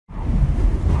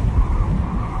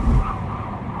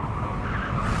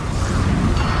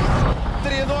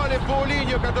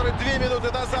комментаторы 2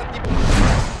 минуты назад.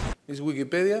 Is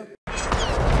Wikipedia?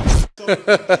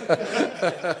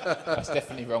 That's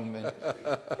definitely wrong then.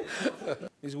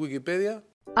 Is Wikipedia?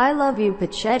 I love you,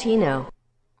 Pochettino.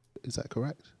 Is that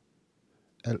correct?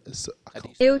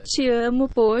 Eu te amo,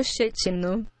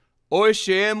 Pochettino.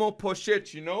 Oishemo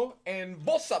Pochettino, and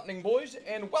what's happening, boys,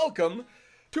 and welcome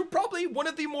to probably one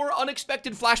of the more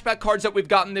unexpected flashback cards that we've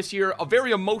gotten this year. A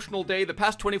very emotional day. The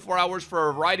past 24 hours, for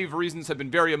a variety of reasons, have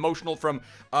been very emotional, from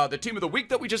the team of the week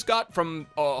that we just got, from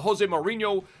Jose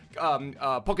Mourinho,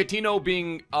 Pochettino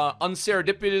being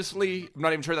unserendipitously, I'm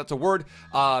not even sure that's a word,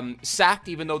 sacked,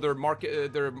 even though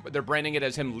they're branding it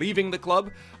as him leaving the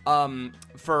club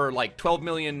for like 12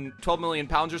 million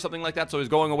pounds or something like that. So he's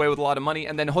going away with a lot of money,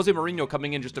 and then Jose Mourinho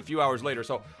coming in just a few hours later.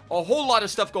 So a whole lot of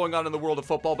stuff going on in the world of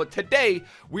football. But today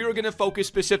we are going to focus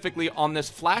specifically on this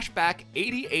flashback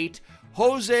 88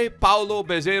 Jose Paulo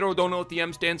Bezerro, don't know what the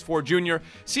M stands for, Jr.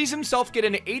 Sees himself get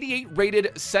an 88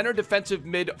 rated center defensive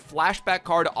mid flashback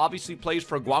card, obviously plays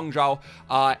for Guangzhou,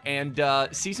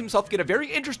 and sees himself get a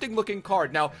very interesting looking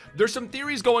card. Now, there's some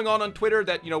theories going on Twitter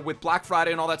that, you know, with Black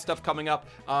Friday and all that stuff coming up,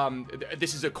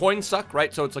 this is a coin suck,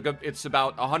 right? So it's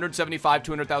about 175,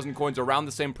 200,000 coins, around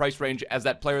the same price range as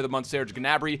that Player of the Month, Serge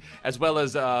Gnabry, as well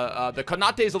as the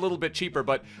Konate is a little bit cheaper,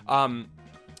 but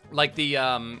like the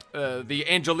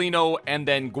Angelino and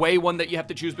then Guay one that you have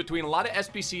to choose between. A lot of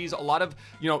SBCs, a lot of,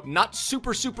 you know, not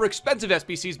super expensive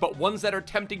SBCs, but ones that are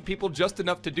tempting people just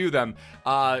enough to do them,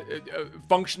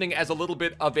 functioning as a little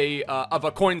bit of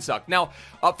a coin suck. Now,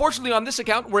 fortunately on this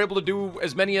account, we're able to do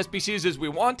as many SBCs as we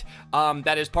want.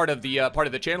 That is part of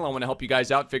the channel. I want to help you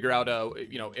guys out, figure out,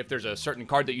 you know, if there's a certain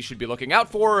card that you should be looking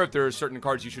out for, or if there are certain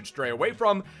cards you should stray away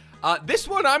from. This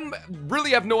one,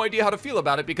 really have no idea how to feel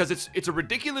about it, because it's a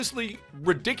ridiculously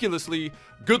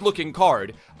good-looking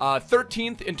card.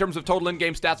 13th in terms of total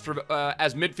in-game stats for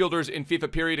as midfielders in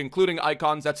FIFA period, including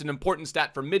icons. That's an important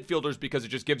stat for midfielders because it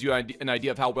just gives you an idea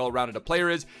of how well-rounded a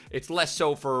player is. It's less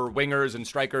so for wingers and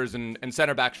strikers and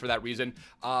center backs for that reason.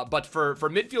 But for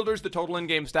midfielders, the total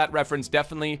in-game stat reference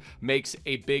definitely makes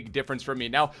a big difference for me.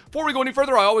 Now, before we go any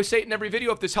further, I always say it in every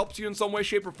video, if this helps you in some way,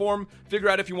 shape, or form, figure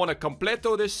out if you want to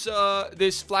completo this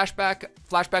flashback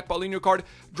Paulinho card,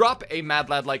 drop a mad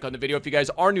lad like on the video. If you guys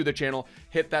are new to the channel,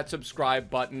 hit that subscribe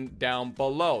button down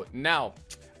below. Now,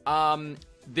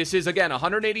 this is, again,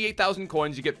 188,000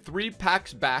 coins. You get 3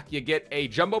 packs back. You get a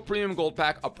Jumbo Premium Gold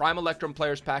pack, a Prime Electrum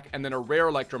Players pack, and then a Rare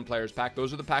Electrum Players pack.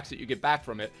 Those are the packs that you get back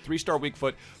from it. 3-star weak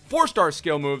foot, 4-star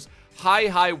skill moves,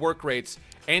 high work rates,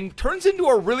 and turns into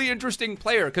a really interesting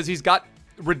player because he's got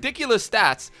ridiculous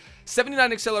stats.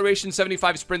 79 acceleration,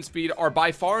 75 sprint speed are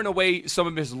by far and away some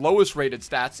of his lowest rated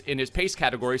stats in his pace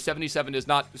category. 77 is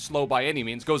not slow by any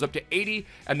means. Goes up to 80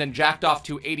 and then jacked off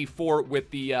to 84 with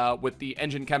the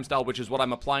engine chem style, which is what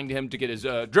I'm applying to him to get his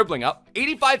dribbling up.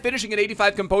 85 finishing and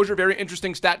 85 composure. Very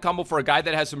interesting stat combo for a guy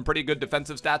that has some pretty good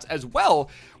defensive stats as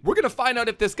well. We're gonna find out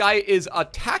if this guy is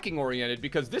attacking oriented,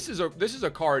 because this is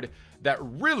a card that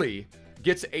really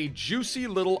gets a juicy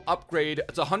little upgrade.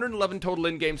 It's 111 total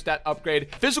in-game stat upgrade.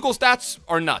 Physical stats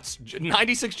are nuts.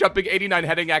 96 jumping, 89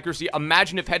 heading accuracy.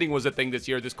 Imagine if heading was a thing this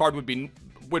year. This card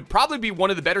would probably be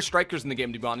one of the better strikers in the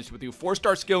game, to be honest with you.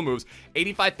 4-star skill moves,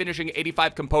 85 finishing,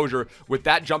 85 composure with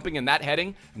that jumping and that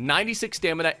heading, 96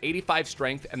 stamina, 85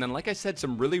 strength, and then, like I said,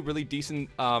 some really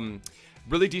decent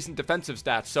defensive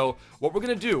stats. So what we're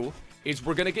gonna do is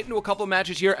we're gonna get into a couple of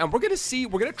matches here, and we're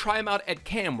gonna try him out at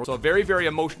cam. So a very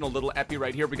emotional little epi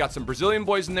right here. We got some Brazilian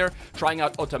boys in there trying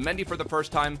out Otamendi for the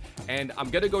first time, and I'm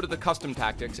gonna go to the custom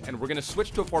tactics, and we're gonna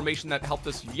switch to a formation that helped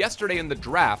us yesterday in the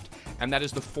draft, and that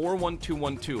is the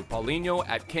 4-1-2-1-2. Paulinho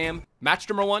at cam. Match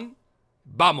number 1.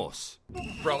 Vamos.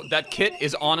 Bro, that kit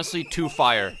is honestly too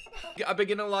fire. I've been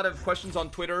getting a lot of questions on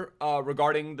Twitter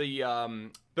regarding the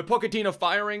Pochettino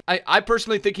firing. I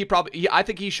personally think I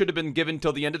think he should have been given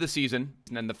till the end of the season.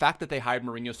 And the fact that they hired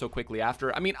Mourinho so quickly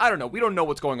after, I mean, I don't know. We don't know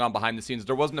what's going on behind the scenes.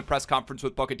 There wasn't a press conference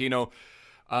with Pochettino.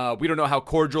 We don't know how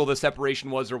cordial the separation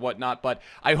was or whatnot, but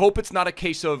I hope it's not a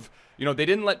case of, you know, they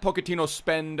didn't let Pochettino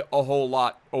spend a whole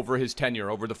lot over his tenure,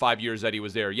 over the 5 years that he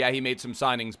was there. Yeah, he made some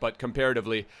signings, but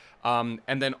comparatively. And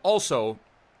then also,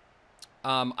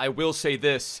 I will say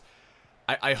this.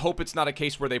 I hope it's not a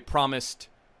case where they promised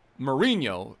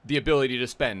Mourinho the ability to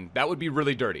spend. That would be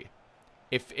really dirty.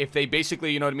 If they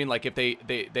basically, you know what I mean? Like if they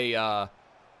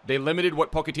limited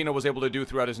what Pochettino was able to do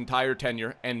throughout his entire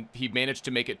tenure, and he managed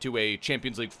to make it to a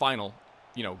Champions League final,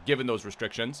 you know, given those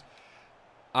restrictions.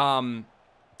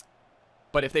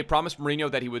 But if they promised Mourinho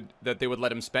that they would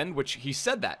let him spend, which he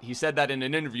said that in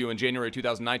an interview in January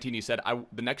 2019, he said,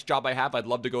 the next job I have, I'd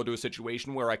love to go to a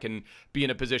situation where I can be in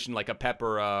a position like a Pep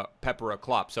or a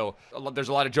Klopp. So there's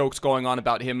a lot of jokes going on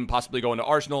about him possibly going to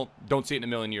Arsenal. Don't see it in a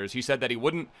million years. He said that he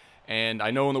wouldn't, and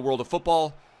I know in the world of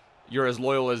football, you're as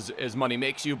loyal as money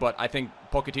makes you, but I think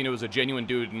Pochettino is a genuine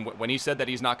dude, and when he said that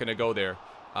he's not going to go there,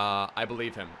 I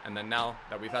believe him. And then now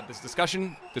that we've had this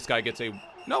discussion, this guy gets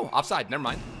no, offside, never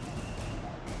mind.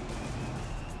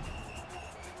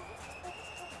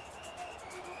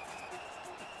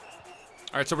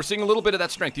 All right, so we're seeing a little bit of that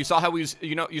strength. You saw how he's,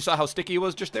 you saw how sticky he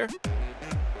was just there?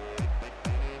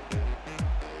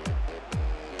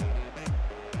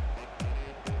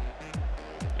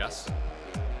 Yes.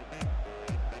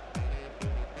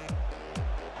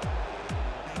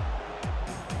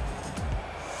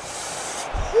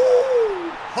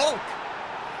 Hulk!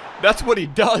 That's what he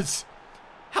does.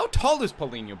 How tall is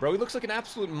Paulinho, bro? He looks like an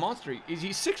absolute monster. Is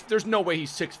he 6? There's no way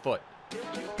he's 6 foot.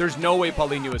 There's no way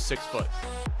Paulinho is 6 foot.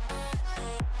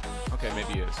 Okay,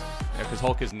 maybe he is. Yeah, because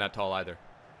Hulk isn't that tall either.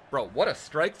 Bro, what a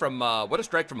strike from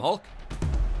Hulk.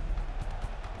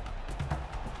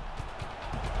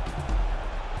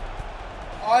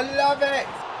 I love it.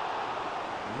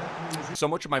 So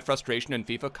much of my frustration in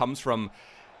FIFA comes from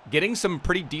getting some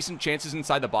pretty decent chances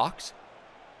inside the box,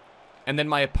 and then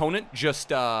my opponent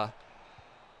just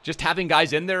having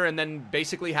guys in there and then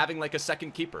basically having like a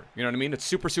second keeper. You know what I mean? It's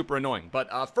super, super annoying. But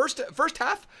first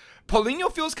half,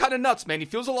 Paulinho feels kind of nuts, man. He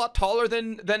feels a lot taller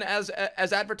than as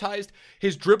advertised.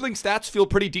 His dribbling stats feel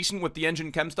pretty decent with the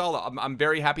engine chem style. I'm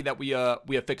very happy that we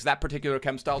have fixed that particular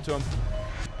chem style to him.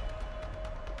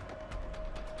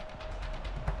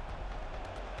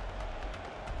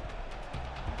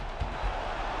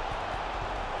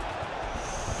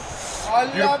 I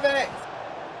love it.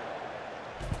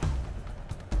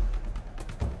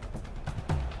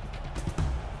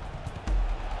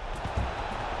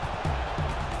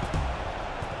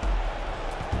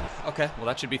 Okay, well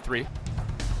that should be 3.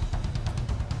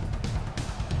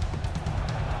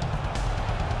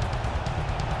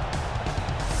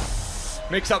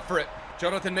 Makes up for it.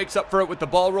 Jonathan makes up for it with the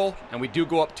ball roll, and we do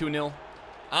go up 2-0.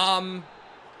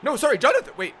 No, sorry,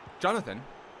 Jonathan. Wait, Jonathan.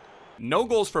 No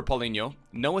goals for Paulinho,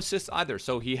 no assists either.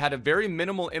 So he had a very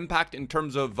minimal impact in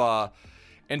terms of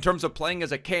playing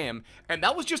as a cam, and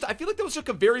that was just, I feel like that was just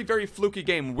a very, very fluky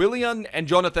game. Willian and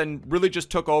Jonathan really just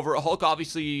took over. Hulk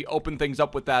obviously opened things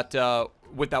up with that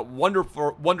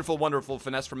wonderful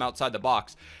finesse from outside the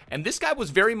box. And this guy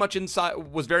was very much in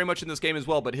this game as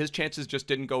well, but his chances just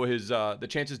didn't go his way.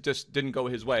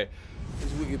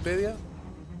 Is Wikipedia?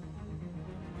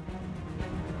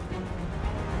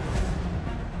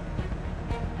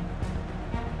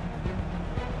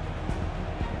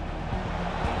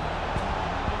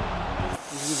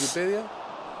 Wikipedia?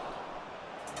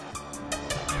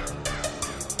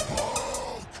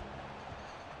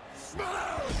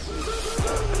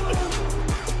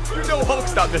 You know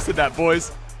Hulk's not missing that,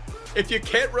 boys. If you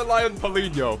can't rely on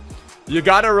Paulinho, you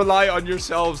gotta rely on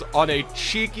yourselves on a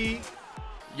cheeky...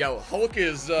 Yo, Hulk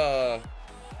is,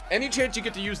 any chance you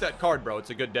get to use that card, bro, it's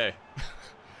a good day.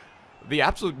 The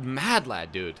absolute mad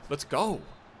lad, dude. Let's go.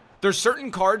 There's certain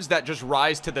cards that just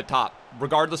rise to the top,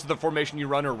 regardless of the formation you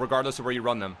run or regardless of where you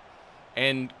run them.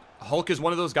 And Hulk is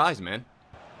one of those guys, man.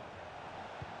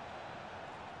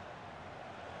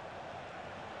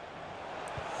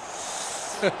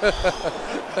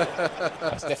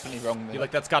 That's definitely wrong. I feel like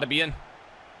that's got to be in.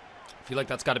 I feel like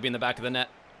that's got to be in the back of the net.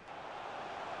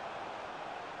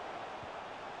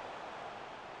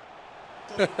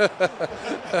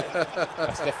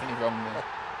 That's definitely wrong, man.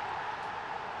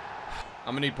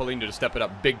 I'm going to need Paulinho to step it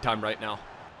up big time right now.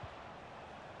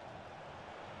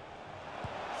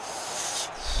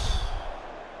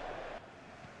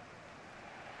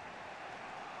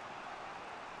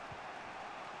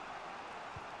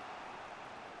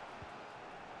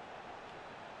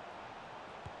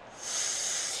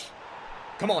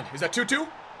 Come on, is that 2-2?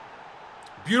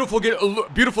 Beautiful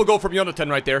goal from Jonathan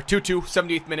right there. 2-2,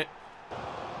 78th minute.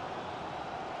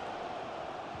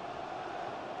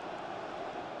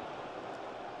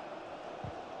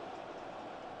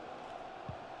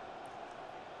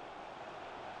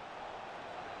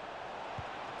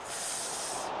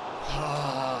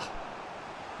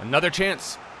 Another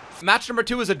chance. Match number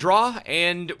 2 is a draw,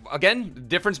 and again,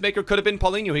 difference maker could have been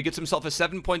Paulinho. He gets himself a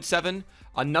 7.7.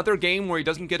 Another game where he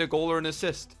doesn't get a goal or an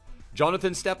assist.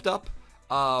 Jonathan stepped up.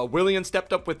 Willian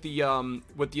stepped up with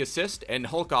the assist, and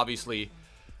Hulk obviously.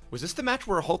 Was this the match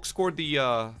where Hulk scored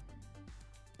the?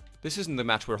 This isn't the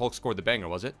match where Hulk scored the banger,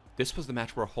 was it? This was the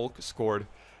match where Hulk scored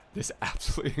this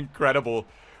absolutely incredible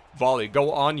Volley.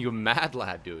 Go on, you mad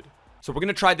lad, dude. So we're going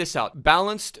to try this out.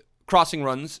 Balanced crossing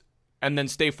runs and then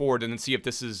stay forward and then see if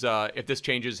this is, if this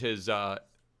changes his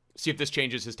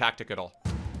tactic at all.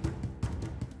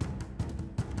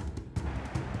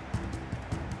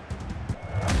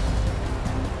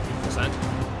 Beautiful send.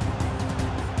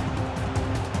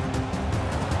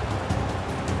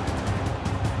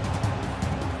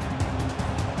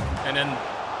 And then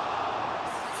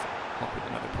up with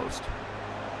another post.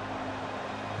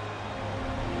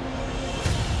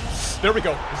 There we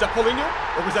go. Is that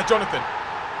Paulinho or was that Jonathan?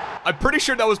 I'm pretty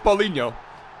sure that was Paulinho.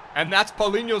 And that's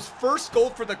Paulinho's first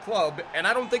goal for the club. And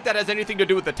I don't think that has anything to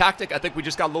do with the tactic. I think we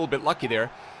just got a little bit lucky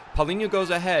there. Paulinho goes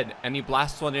ahead and he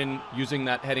blasts one in using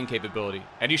that heading capability.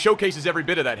 And he showcases every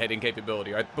bit of that heading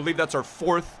capability. I believe that's our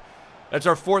fourth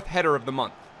header of the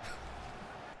month.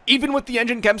 Even with the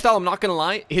engine chem style, I'm not going to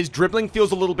lie, his dribbling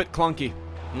feels a little bit clunky.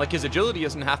 And like his agility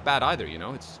isn't half bad either, you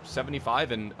know? It's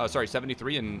 75 and,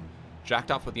 73 and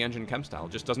jacked off with the engine chem style.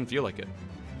 Just doesn't feel like it.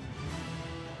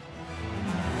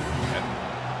 Okay.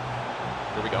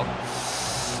 Here we go.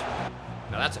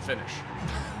 Now that's a finish.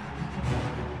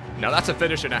 Now that's a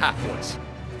finish and a half, boys.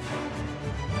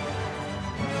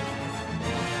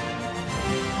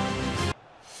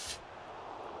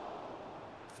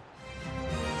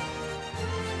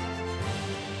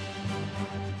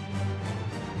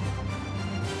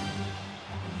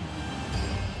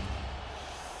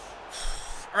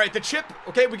 All right, the chip.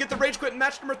 Okay, we get the rage quit in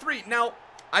match number 3. Now,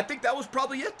 I think that was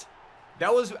probably it.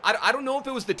 That was, I don't know if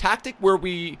it was the tactic where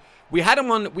we had him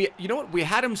on, you know what? We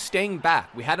had him staying back.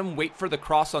 We had him wait for the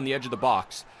cross on the edge of the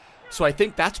box. So I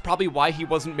think that's probably why he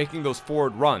wasn't making those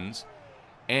forward runs.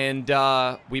 And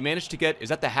we managed to get, is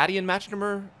that the Hattie in match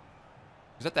number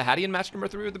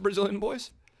 3 with the Brazilian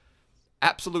boys?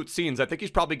 Absolute scenes. I think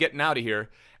he's probably getting out of here.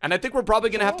 And I think we're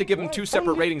probably going to have to give him 2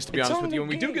 separate ratings, to be honest with you. And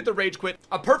we do get the rage quit.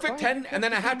 A perfect 10 and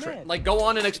then a hat trick. Like, go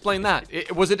on and explain that.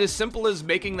 Was it as simple as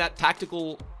making that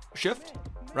tactical shift,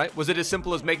 right? Was it as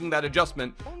simple as making that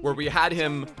adjustment where we had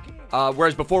him,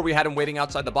 whereas before we had him waiting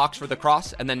outside the box for the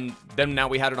cross, and then now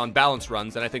we had it on balance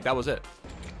runs, and I think that was it.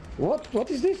 What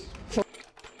is this?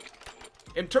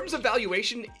 In terms of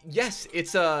valuation, yes,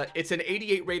 it's an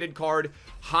 88 rated card,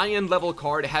 high-end level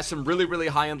card. It has some really, really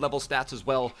high-end level stats as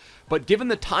well. But given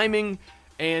the timing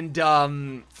and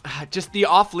just the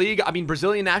off-league, I mean,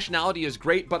 Brazilian nationality is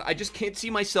great, but I just can't see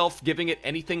myself giving it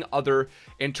anything other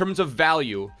in terms of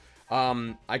value.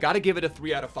 I got to give it a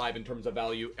 3 out of 5 in terms of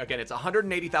value. Again, it's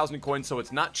 180,000 coins, so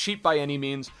it's not cheap by any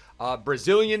means.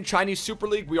 Brazilian Chinese Super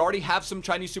League. We already have some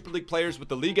Chinese Super League players with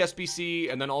the League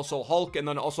SBC and then also Hulk and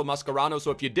then also Mascherano. So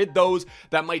if you did those,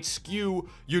 that might skew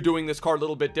you doing this card a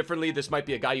little bit differently. This might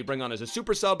be a guy you bring on as a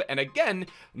super sub. And again,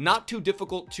 not too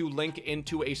difficult to link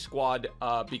into a squad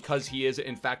because he is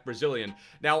in fact Brazilian.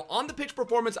 Now on the pitch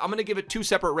performance, I'm going to give it 2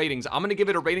 separate ratings. I'm going to give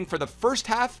it a rating for the first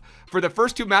half, for the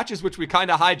first 2 matches, which we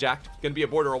kind of hijacked. Going to be a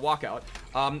border or a walkout.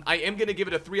 I am going to give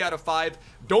it a 3 out of 5.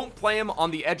 Don't play him on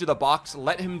the edge of the box.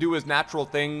 Let him do his natural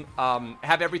thing.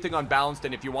 Have everything unbalanced,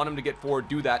 and if you want him to get forward,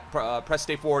 do that. Press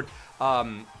stay forward.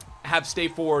 Have stay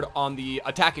forward on the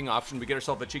attacking option. We get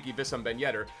ourselves a cheeky Wissam Ben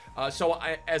Yedder.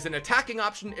 As an attacking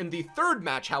option in the 3rd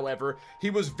match, however,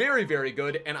 he was very, very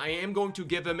good, and I am going to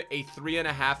give him a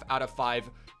 3.5 out of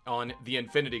 5 on the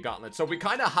Infinity Gauntlet. So we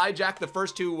kind of hijacked the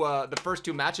first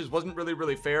two matches. Wasn't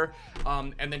really fair,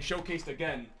 and then showcased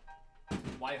again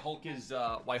why Hulk is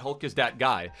that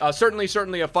guy.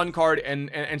 Certainly a fun card,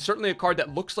 and certainly a card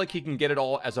that looks like he can get it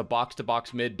all as a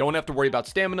box-to-box mid. Don't have to worry about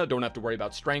stamina, don't have to worry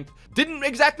about strength. Didn't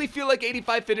exactly feel like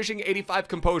 85 finishing, 85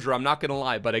 composure, I'm not gonna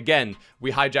lie, but again,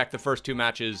 we hijacked the first 2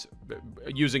 matches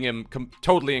using him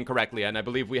totally incorrectly, and I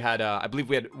believe we had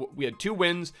 2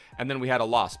 wins, and then we had a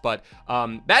loss. But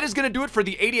that is gonna do it for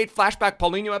the 88 Flashback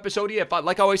Paulinho episode.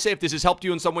 Like I always say, if this has helped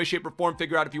you in some way, shape, or form,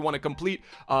 figure out if you want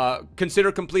to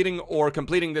consider completing or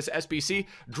completing this SBC,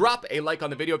 drop a like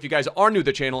on the video. If you guys are new to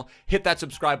the channel, hit that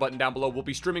subscribe button down below. We'll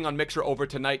be streaming on Mixer over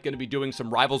tonight, going to be doing some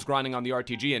rivals grinding on the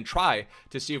RTG and try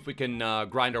to see if we can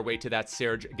grind our way to that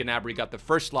Serge Gnabry. Got the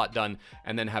first slot done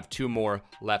and then have 2 more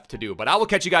left to do. But I will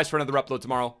catch you guys for another upload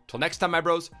tomorrow. Till next time, my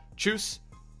bros, tschüss,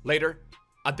 later,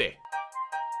 ade.